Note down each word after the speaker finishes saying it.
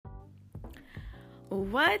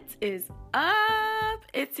What is up?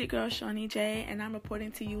 It's your girl Shawnee J, and I'm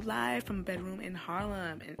reporting to you live from a bedroom in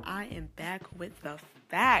Harlem, and I am back with the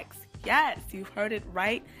facts. Yes, you've heard it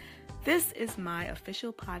right. This is my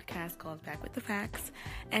official podcast called Back with the Facts,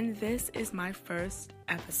 and this is my first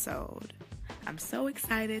episode. I'm so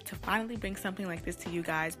excited to finally bring something like this to you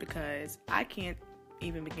guys because I can't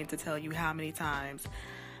even begin to tell you how many times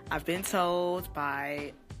I've been told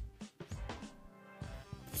by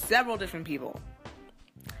several different people,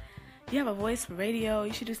 you have a voice for radio,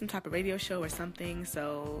 you should do some type of radio show or something.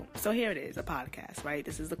 So here it is, a podcast, right?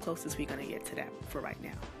 This is the closest we're going to get to that for right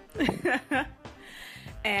now.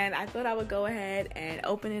 And I thought I would go ahead and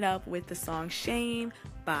open it up with the song Shame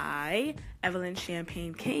by Evelyn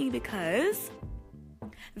Champagne King, because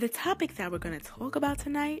the topic that we're going to talk about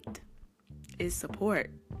tonight is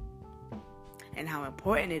support and how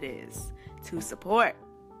important it is to support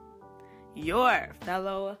your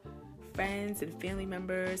fellow friends and family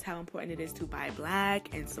members, how important it is to buy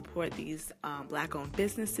black and support these black-owned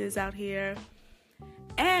businesses out here.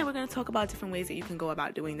 And we're going to talk about different ways that you can go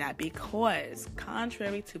about doing that, because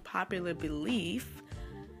contrary to popular belief,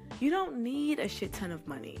 you don't need a shit ton of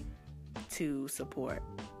money to support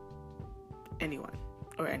anyone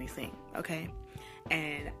or anything, okay?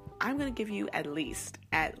 And I'm going to give you at least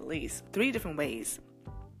 3 different ways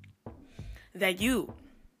that you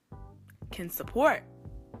can support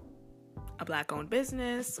a black-owned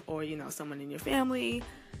business or, someone in your family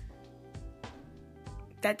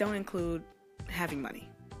that don't include having money,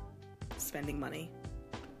 spending money,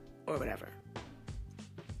 or whatever.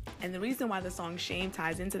 And the reason why the song Shame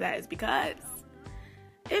ties into that is because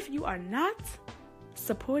if you are not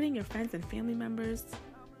supporting your friends and family members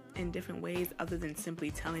in different ways other than simply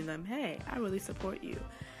telling them, hey, I really support you,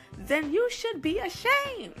 then you should be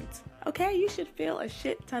ashamed, okay? You should feel a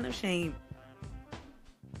shit ton of shame.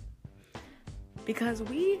 Because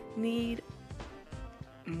we need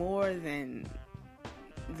more than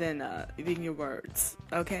your words,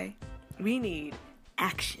 okay? We need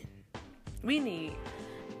action. We need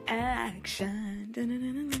action.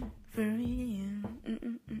 For real.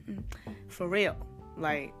 For real.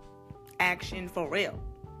 Like, action for real.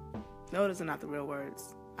 No, those are not the real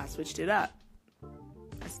words. I switched it up.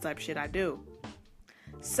 That's the type of shit I do.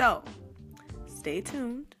 So, stay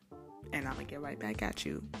tuned, and I'm going to get right back at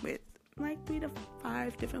you with 3 to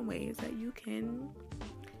 5 different ways that you can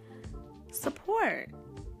support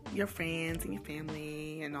your friends and your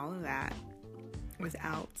family and all of that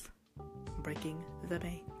without breaking the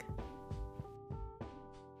bank.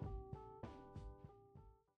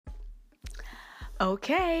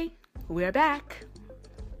 Okay, we're back.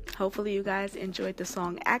 Hopefully you guys enjoyed the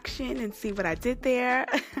song Action and see what I did there.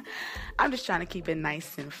 I'm just trying to keep it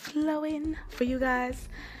nice and flowing for you guys.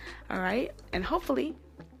 All right, and hopefully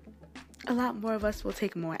a lot more of us will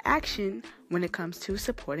take more action when it comes to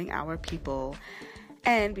supporting our people.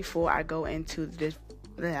 And before I go into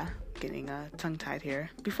getting tongue-tied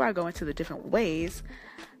here, before I go into the different ways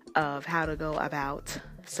of how to go about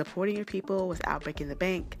supporting your people without breaking the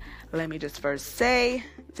bank, let me just first say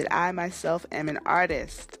that I myself am an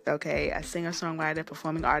artist, okay? A singer-songwriter,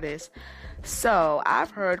 performing artist. So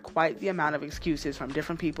I've heard quite the amount of excuses from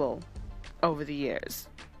different people over the years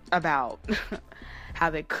about how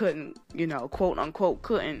they couldn't, quote unquote,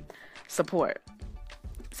 couldn't support.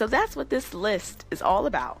 So that's what this list is all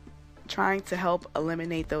about, trying to help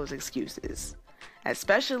eliminate those excuses,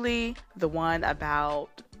 especially the one about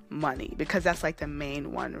money, because that's like the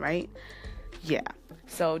main one, right? Yeah.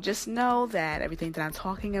 So just know that everything that I'm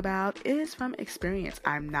talking about is from experience.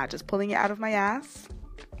 I'm not just pulling it out of my ass.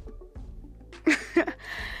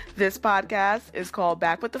 This podcast is called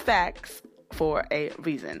Back with the Facts for a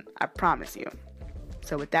reason. I promise you.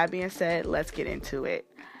 So with that being said, let's get into it.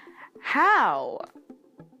 How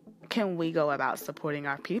can we go about supporting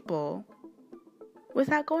our people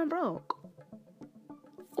without going broke?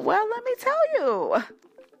 Well, let me tell you.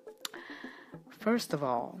 First of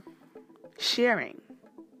all, sharing.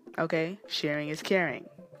 Okay? Sharing is caring.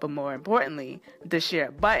 But more importantly, the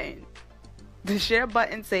share button. The share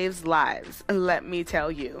button saves lives. Let me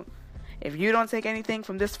tell you. If you don't take anything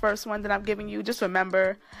from this first one that I'm giving you, just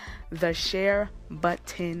remember, the share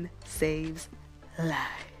button saves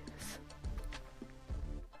lives.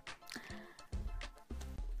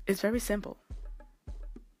 It's very simple.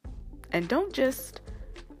 And don't just,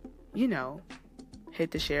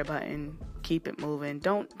 hit the share button, keep it moving.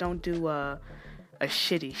 Don't do a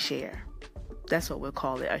shitty share. That's what we'll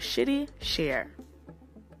call it, a shitty share.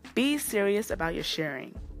 Be serious about your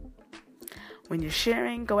sharing. When you're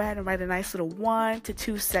sharing, go ahead and write a nice little 1 to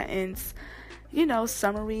 2 sentence,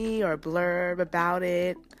 summary or blurb about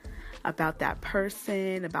it. about that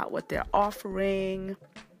person, about what they're offering.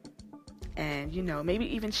 And, maybe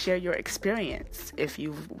even share your experience if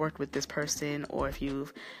you've worked with this person, or if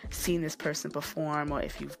you've seen this person perform, or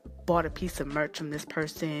if you've bought a piece of merch from this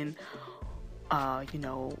person.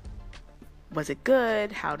 Was it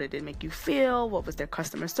good? How did it make you feel? What was their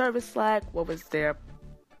customer service like? What was their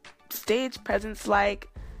stage presence like?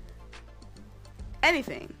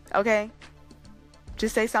 Anything, okay?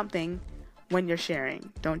 Just say something when you're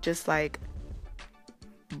sharing. Don't just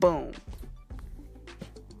boom,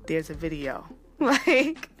 there's a video.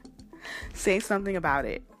 Say something about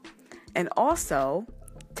it. And also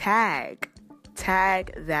tag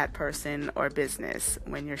that person or business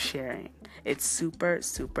when you're sharing. It's super,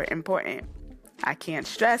 super important. I can't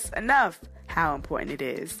stress enough how important it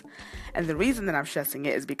is. And the reason that I'm stressing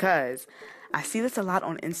it is because I see this a lot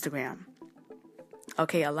on Instagram.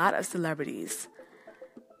 Okay, a lot of celebrities,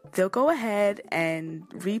 they'll go ahead and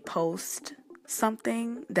repost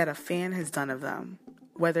something that a fan has done of them.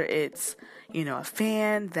 Whether it's, a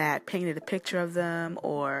fan that painted a picture of them,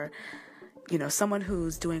 or, someone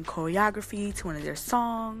who's doing choreography to one of their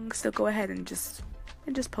songs. They'll go ahead and just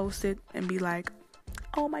post it and be like,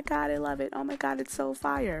 oh my God, I love it. Oh my God, it's so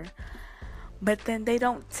fire. But then they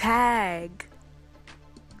don't tag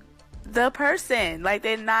the person.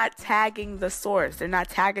 They're not tagging the source. They're not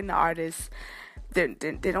tagging the artist. They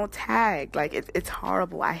don't tag. It's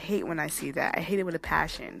horrible. I hate when I see that. I hate it with a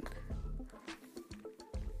passion.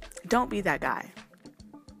 Don't be that guy.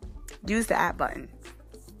 Use the @ button.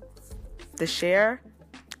 The share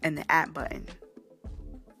and the @ button.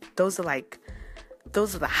 Those are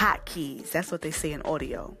the hot keys. That's what they say in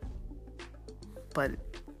audio. But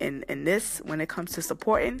in this, when it comes to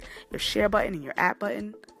supporting, your share button and your @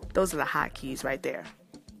 button, those are the hot keys right there.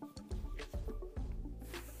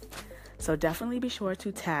 So definitely be sure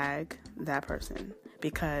to tag that person,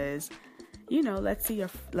 because, let's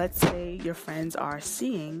say your friends are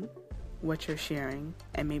seeing what you're sharing,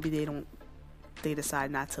 and maybe they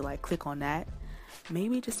decide not to click on that.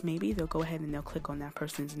 Maybe they'll go ahead and they'll click on that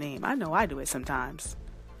person's name. I know I do it sometimes,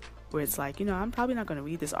 where it's I'm probably not going to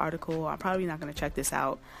read this article. I'm probably not going to check this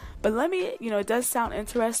out, but let me, it does sound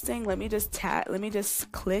interesting. Let me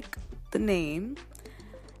just click the name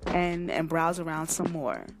and browse around some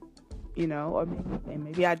more, or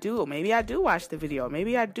maybe I do watch the video.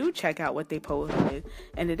 Maybe I do check out what they posted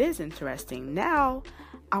and it is interesting. Now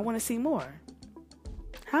I want to see more.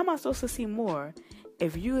 How am I supposed to see more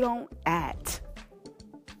if you don't @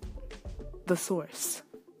 the source?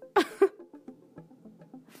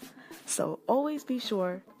 So always be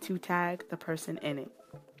sure to tag the person in it.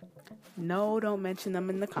 No, don't mention them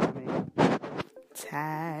in the comment.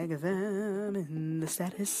 Tag them in the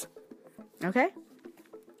status. Okay?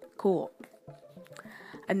 Cool.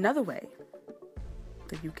 Another way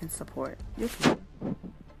that you can support your friend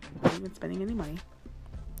without even spending any money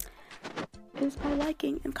is by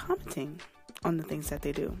liking and commenting on the things that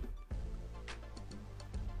they do.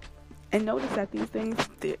 And notice that these things,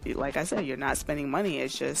 like I said, you're not spending money.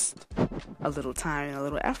 It's just a little time and a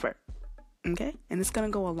little effort. Okay? And it's going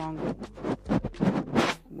to go a long way.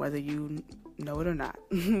 Whether you know it or not.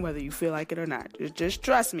 Whether you feel like it or not. Just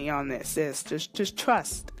trust me on this, sis. Just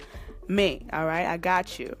trust me. All right? I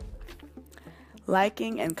got you.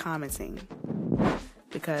 Liking and commenting.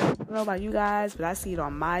 Because I don't know about you guys, but I see it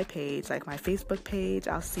on my page, my Facebook page.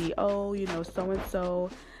 I'll see, so-and-so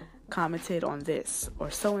commented on this, or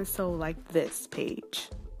so-and-so liked this page.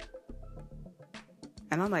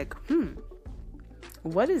 And I'm like,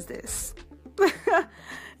 what is this?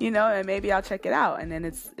 And maybe I'll check it out. And then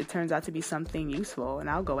it turns out to be something useful, and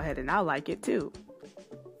I'll go ahead and I'll like it too.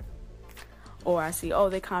 Or I see,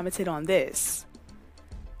 they commented on this.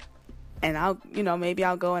 And maybe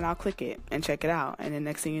I'll go and I'll click it and check it out. And then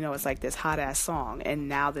next thing you know, it's this hot ass song. And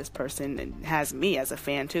now this person has me as a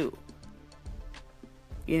fan too.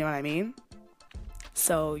 You know what I mean?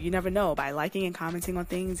 So you never know. By liking and commenting on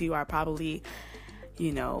things, you are probably,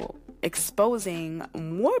 exposing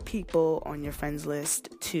more people on your friends list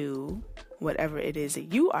to whatever it is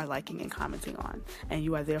that you are liking and commenting on. And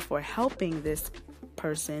you are therefore helping this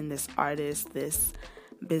person, this artist, this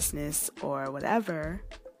business, or whatever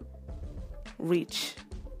reach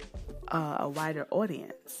a wider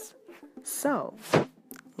audience. So,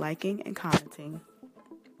 liking and commenting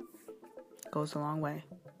goes a long way.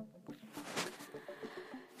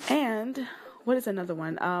 And what is another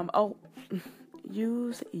one?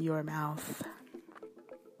 Use your mouth.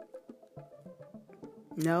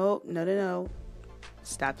 No.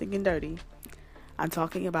 Stop thinking dirty. I'm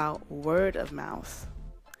talking about word of mouth.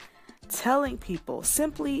 Telling people,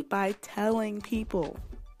 simply by telling people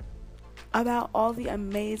about all the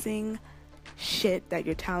amazing shit that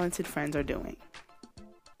your talented friends are doing.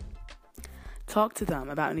 Talk to them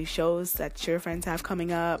about any shows that your friends have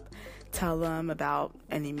coming up. Tell them about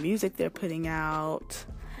any music they're putting out.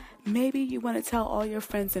 Maybe you want to tell all your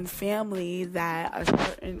friends and family that a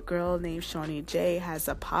certain girl named Shawnee J has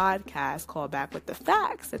a podcast called Back with the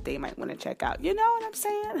Facts that they might want to check out. You know what I'm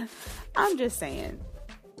saying? I'm just saying.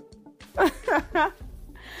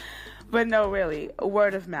 But no, really,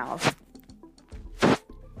 word of mouth.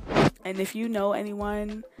 And if you know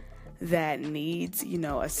anyone that needs,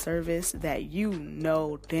 a service that you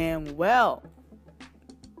know damn well,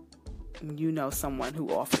 someone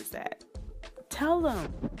who offers that, tell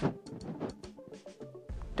them.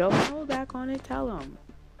 Don't hold back on it. Tell them.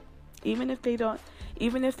 Even if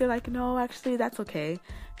they're like, no, actually, that's okay.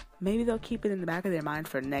 Maybe they'll keep it in the back of their mind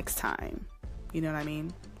for next time. You know what I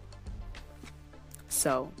mean?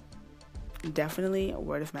 So, definitely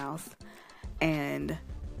word of mouth. And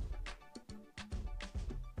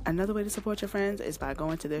another way to support your friends is by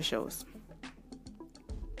going to their shows.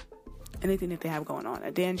 Anything that they have going on.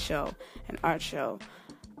 A dance show, an art show,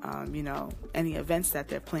 any events that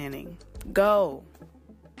they're planning. Go.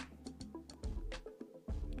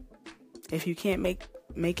 If you can't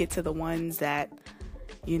make it to the ones that,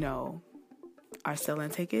 are selling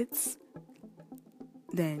tickets,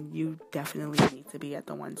 then you definitely need to be at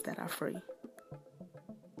the ones that are free.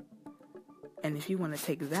 And if you want to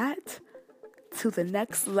take that to the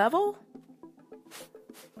next level,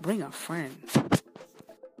 bring a friend.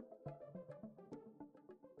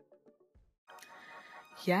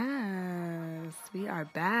 Yes, we are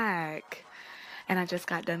back. And I just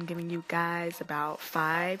got done giving you guys about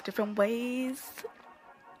 5 different ways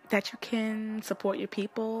that you can support your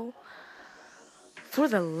people for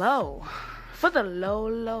the low. For the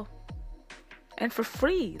low. And for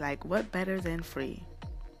free. Like, what better than free?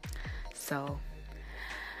 So,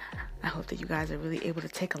 I hope that you guys are really able to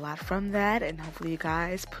take a lot from that. And hopefully you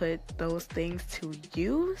guys put those things to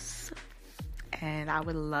use. And I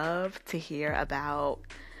would love to hear about,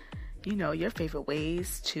 your favorite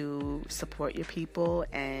ways to support your people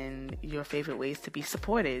and your favorite ways to be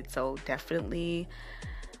supported. So definitely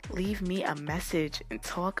leave me a message and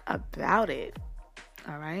talk about it.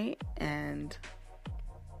 All right? And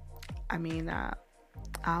I mean,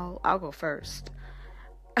 I'll go first.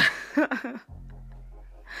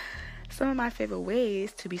 Some of my favorite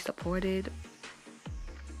ways to be supported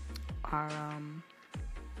are,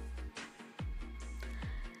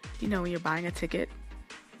 when you're buying a ticket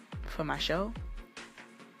for my show,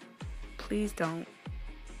 please don't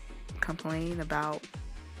complain about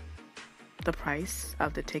the price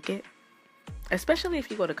of the ticket, especially if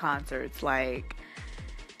you go to concerts. Like,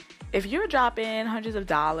 if you're dropping hundreds of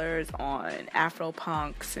dollars on Afro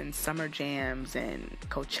Punks and Summer Jams and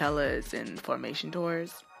Coachellas and Formation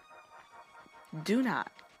tours, do not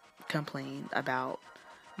complain about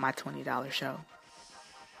my $20 show.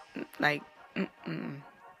 Like,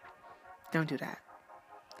 don't do that.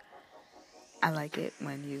 I like it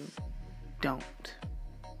when you don't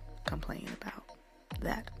complain about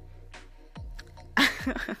that.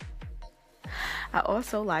 I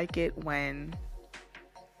also like it when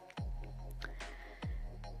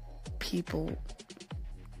people,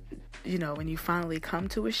 when you finally come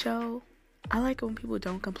to a show, I like it when people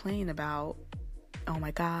don't complain about, oh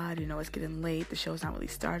my God, it's getting late, the show's not really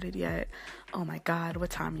started yet. Oh my God,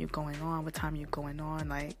 what time are you going on?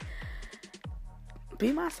 Like,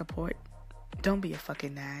 be my support. Don't be a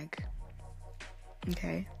fucking nag.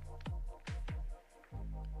 Okay?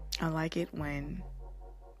 I like it when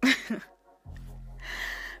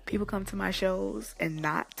people come to my shows and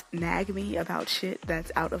not nag me about shit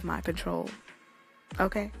that's out of my control.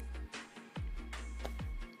 Okay?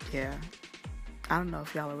 Yeah. I don't know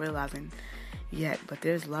if y'all are realizing yet, but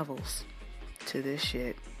there's levels to this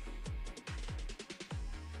shit.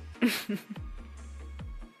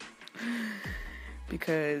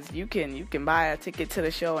 Because you can buy a ticket to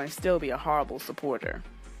the show and still be a horrible supporter.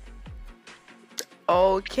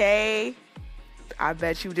 Okay. I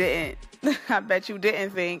bet you didn't. I bet you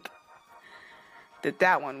didn't think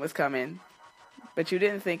that one was coming. But you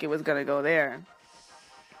didn't think it was going to go there.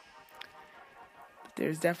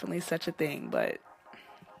 There's definitely such a thing, but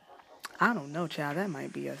I don't know, child. That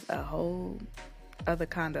might be a whole other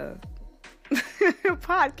kind of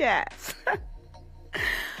podcast.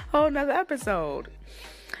 Whole nother episode.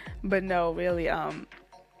 But no, really,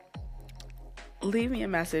 leave me a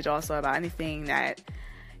message also about anything that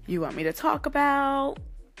you want me to talk about.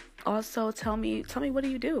 Also, tell me what do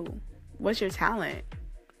you do? What's your talent?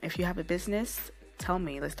 If you have a business, tell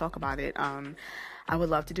me. Let's talk about it. I I would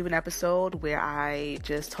love to do an episode where I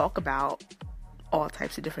just talk about all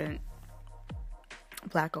types of different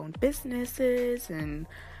Black-owned businesses and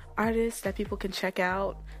artists that people can check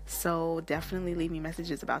out. So definitely leave me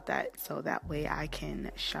messages about that, so that way I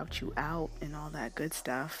can shout you out and all that good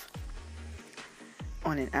stuff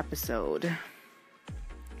on an episode.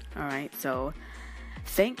 Alright, so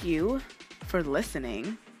thank you for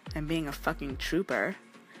listening and being a fucking trooper.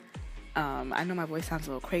 I know my voice sounds a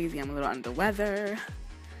little crazy. I'm a little under the weather,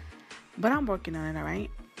 but I'm working on it,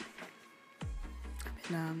 alright? I've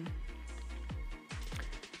been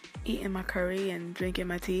eating my curry and drinking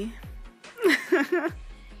my tea.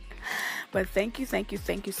 But thank you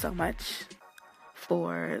so much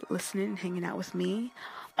for listening and hanging out with me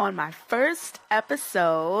on my first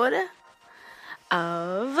episode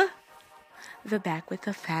of the Back with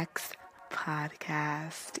the Facts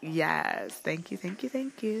podcast. Yes, thank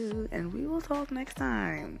you. And we will talk next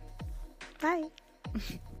time. Bye.